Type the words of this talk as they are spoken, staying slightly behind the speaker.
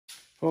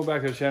Welcome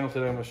back to the channel.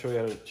 Today I'm going to show you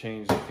how to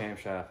change the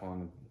camshaft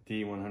on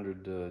the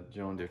D100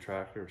 John Deere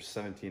tractor,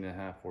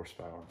 17.5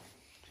 horsepower.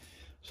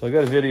 So I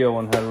got a video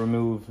on how to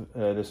remove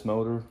this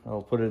motor.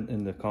 I'll put it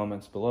in the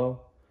comments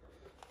below.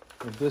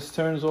 If this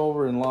turns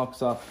over and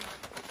locks up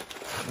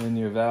and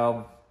your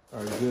valve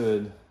are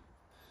good,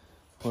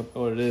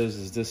 what it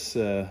is this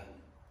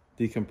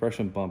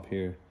decompression bump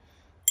here.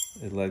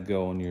 It let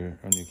go on your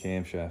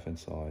camshaft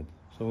inside.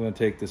 So we're going to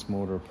take this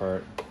motor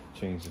apart,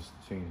 change the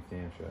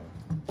camshaft.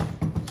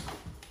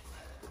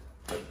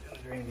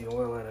 Drain the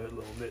oil out of it a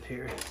little bit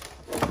here.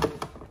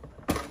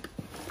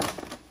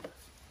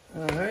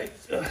 Alright,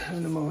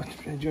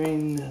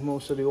 drain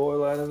most of the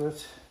oil out of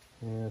it.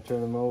 And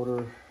turn the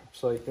motor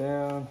upside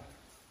down.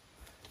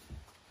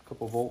 A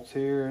couple volts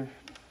here.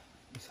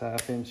 This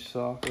 1/2-inch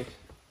socket.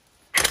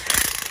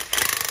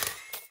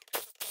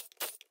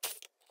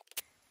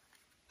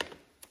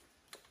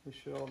 They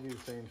should all be the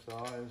same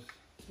size.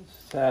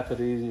 Just tap it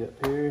easy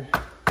up here.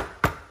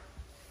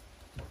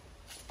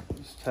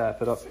 Just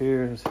tap it up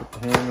here, just hit the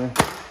hammer.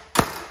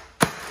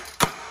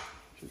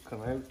 Should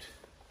come out.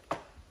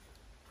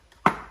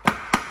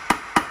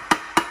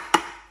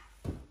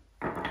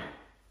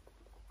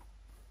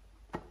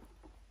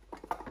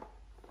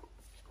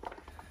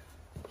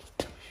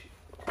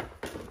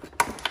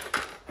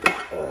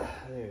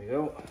 There you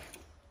go.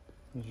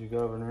 There's your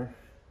governor.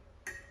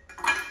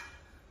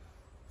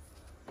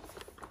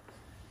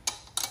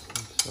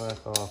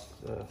 Slack off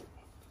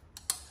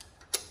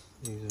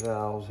these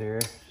valves here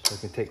so I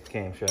can take the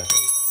camshaft out.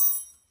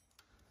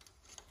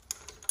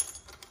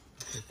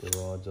 Take the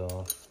rods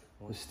off.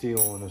 The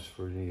steel one is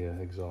for the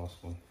exhaust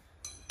one.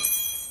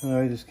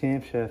 Alright, this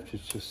camshaft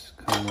should just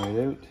come right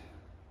out.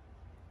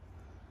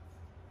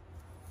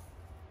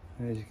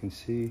 As you can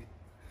see,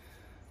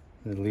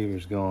 the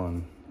lever's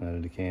gone out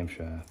of the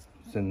camshaft.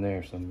 It's in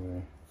there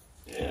somewhere.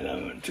 And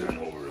I'm going to turn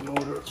over the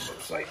motor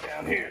upside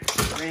down here.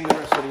 Drain the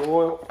rest of the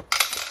oil.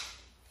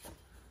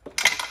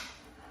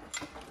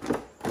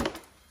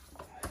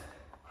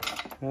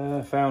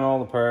 I found all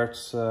the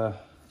parts.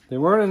 They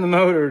weren't in the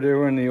motor, they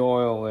were in the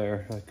oil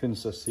there. I couldn't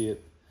see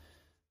it.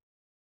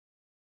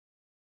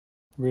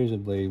 Razor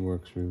blade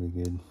works really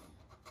good.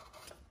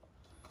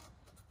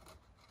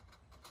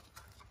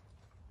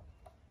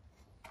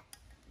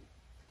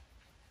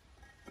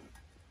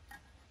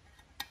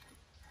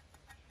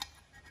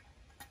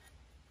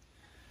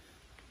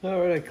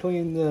 Alright, I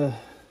cleaned the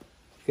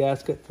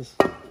gasket. This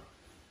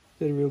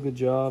did a real good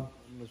job.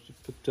 Let's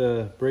just put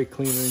the brake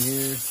cleaner in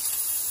here.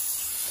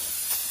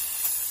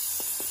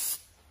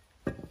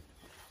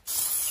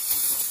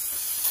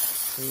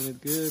 Clean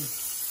it good.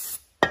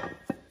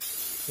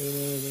 Clean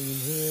everything in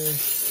here.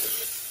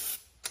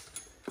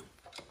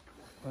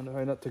 And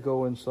try not to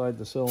go inside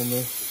the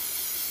cylinder.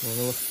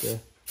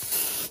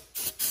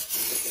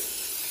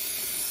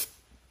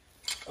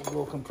 A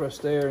little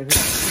compressed air in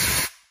here.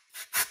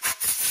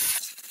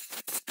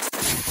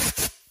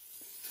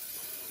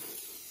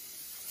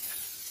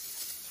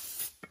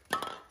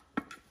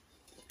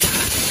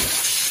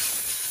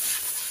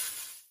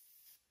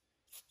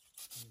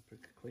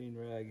 Pick a clean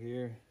rag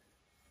here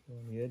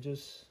on the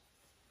edges.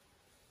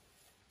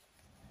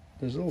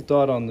 There's a little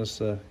dot on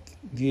this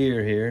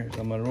gear here, so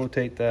I'm going to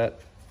rotate that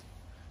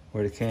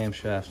where the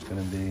camshaft's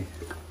going to be.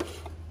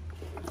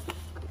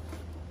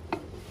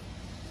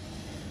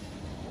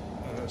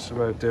 That's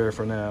about there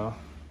for now.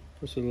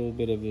 Just a little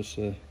bit of this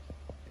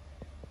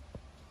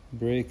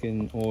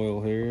braking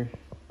oil here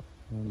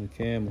on the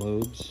cam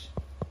lobes.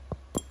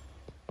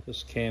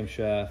 Just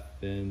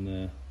camshaft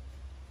and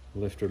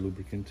lifter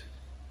lubricant.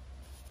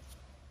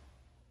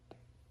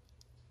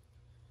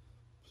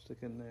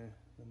 Stick in the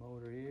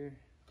motor here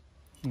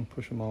and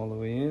push them all the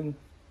way in.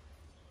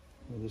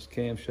 Well, this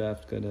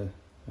camshaft's got a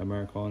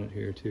mark on it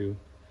here too.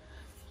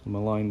 So I'm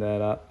gonna line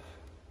that up.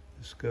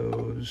 This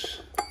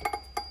goes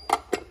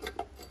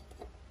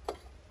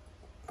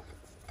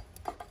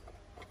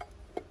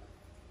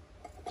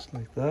just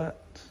like that.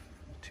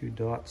 2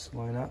 dots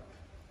line up.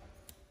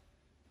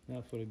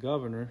 Now for the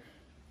governor,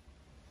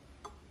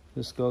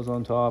 this goes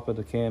on top of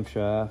the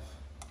camshaft.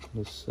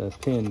 This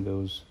pin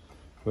goes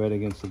right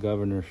against the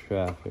governor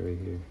shaft right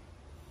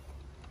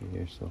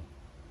here. So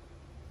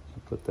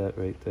I'll put that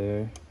right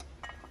there.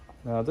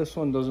 Now this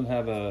one doesn't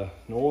have an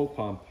oil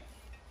pump,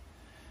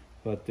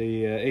 but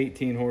the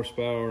 18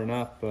 horsepower and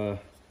up,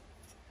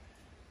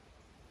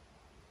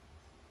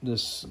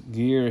 this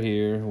gear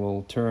here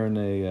will turn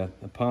a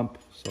pump.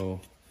 So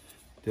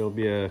there'll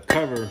be a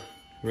cover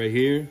right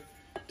here.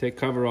 Take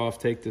cover off,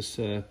 take this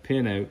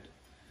pin out,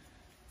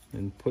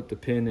 and put the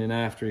pin in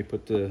after you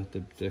put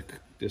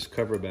this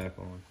cover back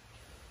on.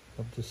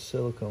 Of the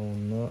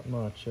silicone, not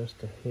much,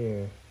 just a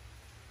hair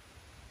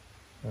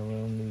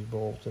around these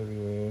bolts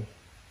everywhere.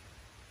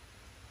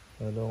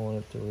 I don't want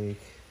it to leak.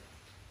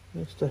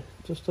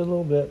 Just a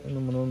little bit, and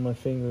I'm gonna run my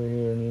finger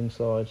here on the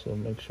inside, so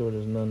make sure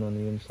there's none on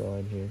the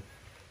inside here.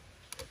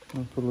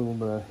 I'll put a little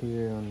bit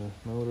here on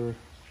the motor.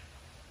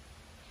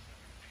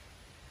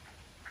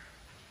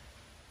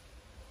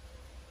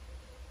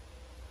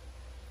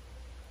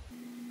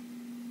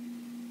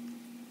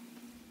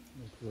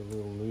 Put a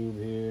little lube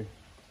here.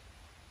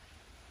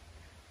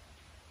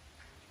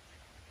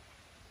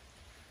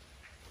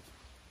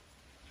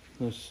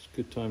 This a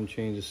good time to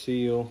change the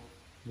seal.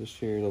 This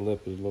here, the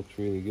lip, it looks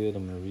really good.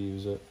 I'm going to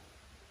reuse it.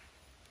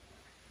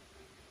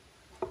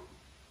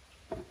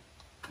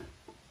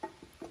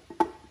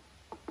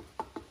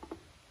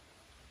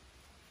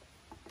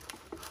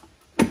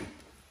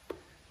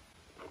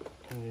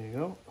 There you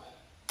go.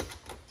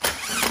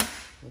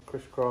 A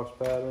crisscross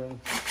pattern.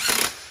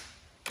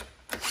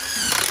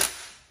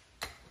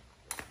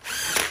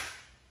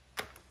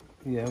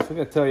 Yeah, I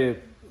forgot to tell you,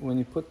 when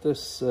you put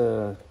this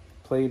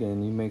plate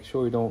in, you make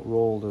sure you don't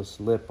roll this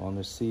lip on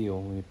the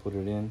seal when you put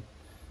it in.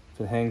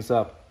 If it hangs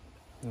up,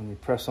 and you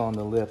press on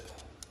the lip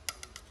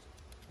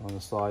on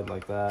the side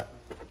like that,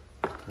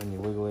 then you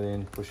wiggle it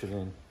in, push it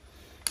in.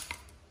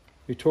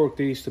 We torque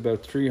these to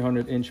about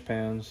 300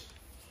 inch-pounds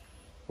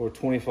or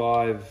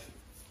 25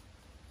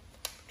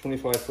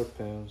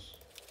 foot-pounds.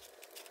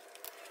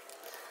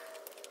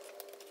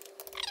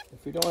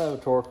 If you don't have a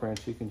torque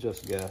wrench, you can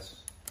just guess.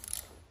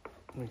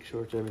 Make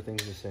sure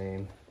everything's the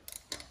same.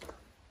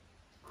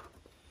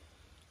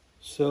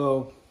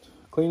 So,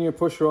 clean your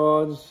push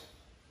rods.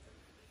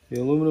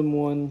 The aluminum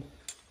one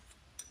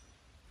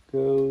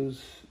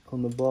goes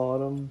on the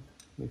bottom.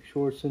 Make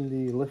sure it's in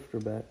the lifter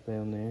back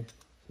down there.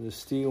 So the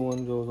steel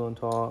one goes on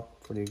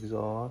top for the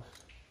exhaust.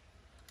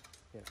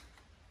 Yeah.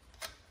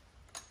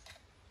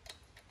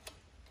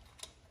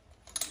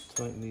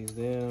 Tighten these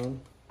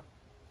down.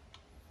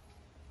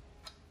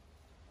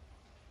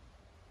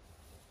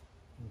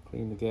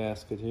 Clean the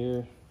gasket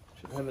here.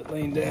 Should have it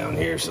laying down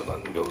here so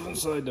nothing goes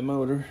inside the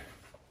motor.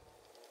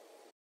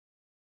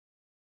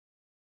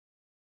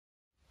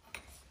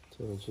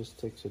 So it just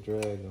takes a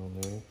drag on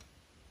there.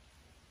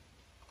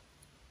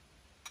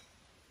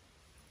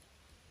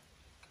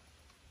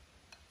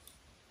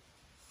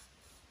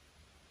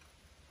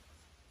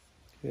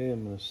 Okay,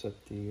 I'm going to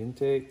set the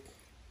intake.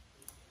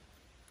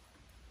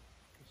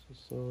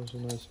 So there's a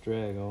nice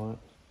drag on it.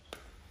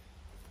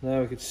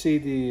 Now we can see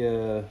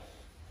the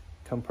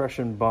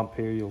compression bump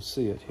here. You'll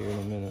see it here in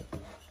a minute.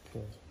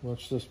 Okay,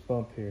 watch this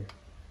bump here.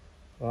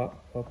 Up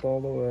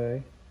all the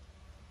way,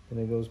 and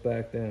it goes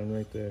back down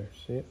right there.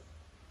 See it?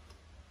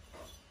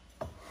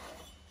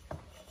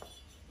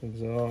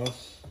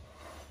 Exhaust.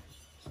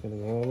 It's gonna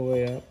go all the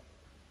way up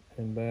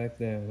and back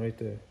down right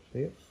there. See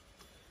it?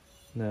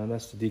 Now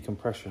that's the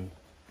decompression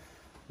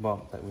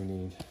bump that we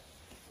need.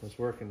 It's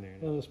working there.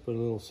 Now let's put a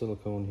little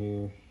silicone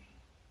here.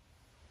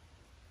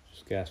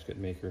 Just gasket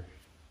maker.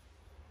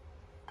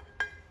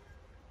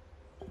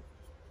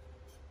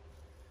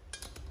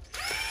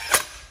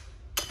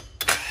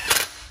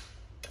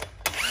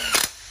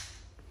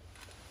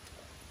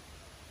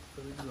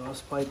 Put the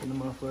exhaust pipe in the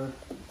muffler.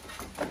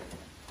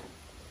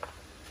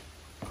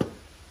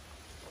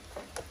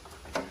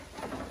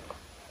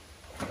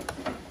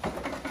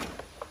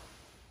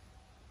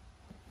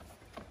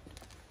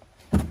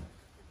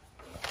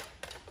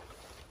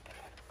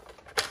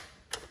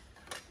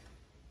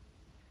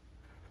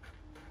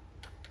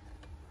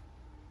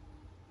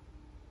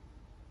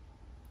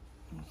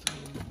 A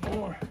little bit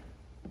more.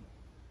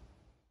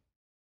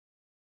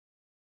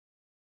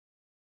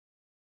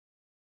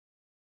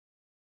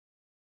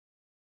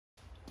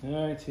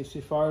 All right,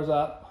 CC fires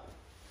up.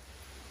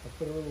 I'll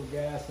put a little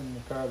gas in the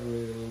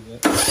carburetor a little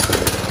bit.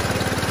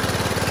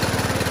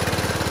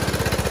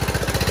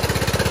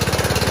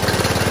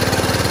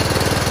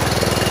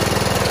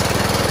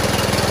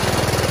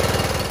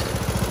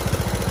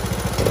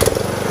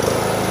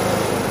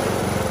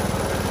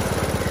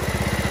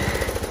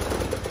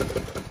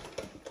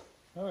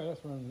 All right,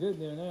 that's running good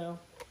there now.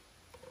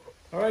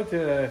 All right,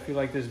 if you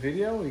like this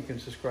video, you can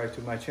subscribe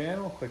to my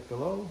channel. Click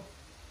below.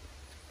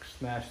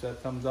 Smash that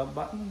thumbs up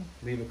button.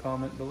 Leave a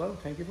comment below.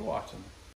 Thank you for watching.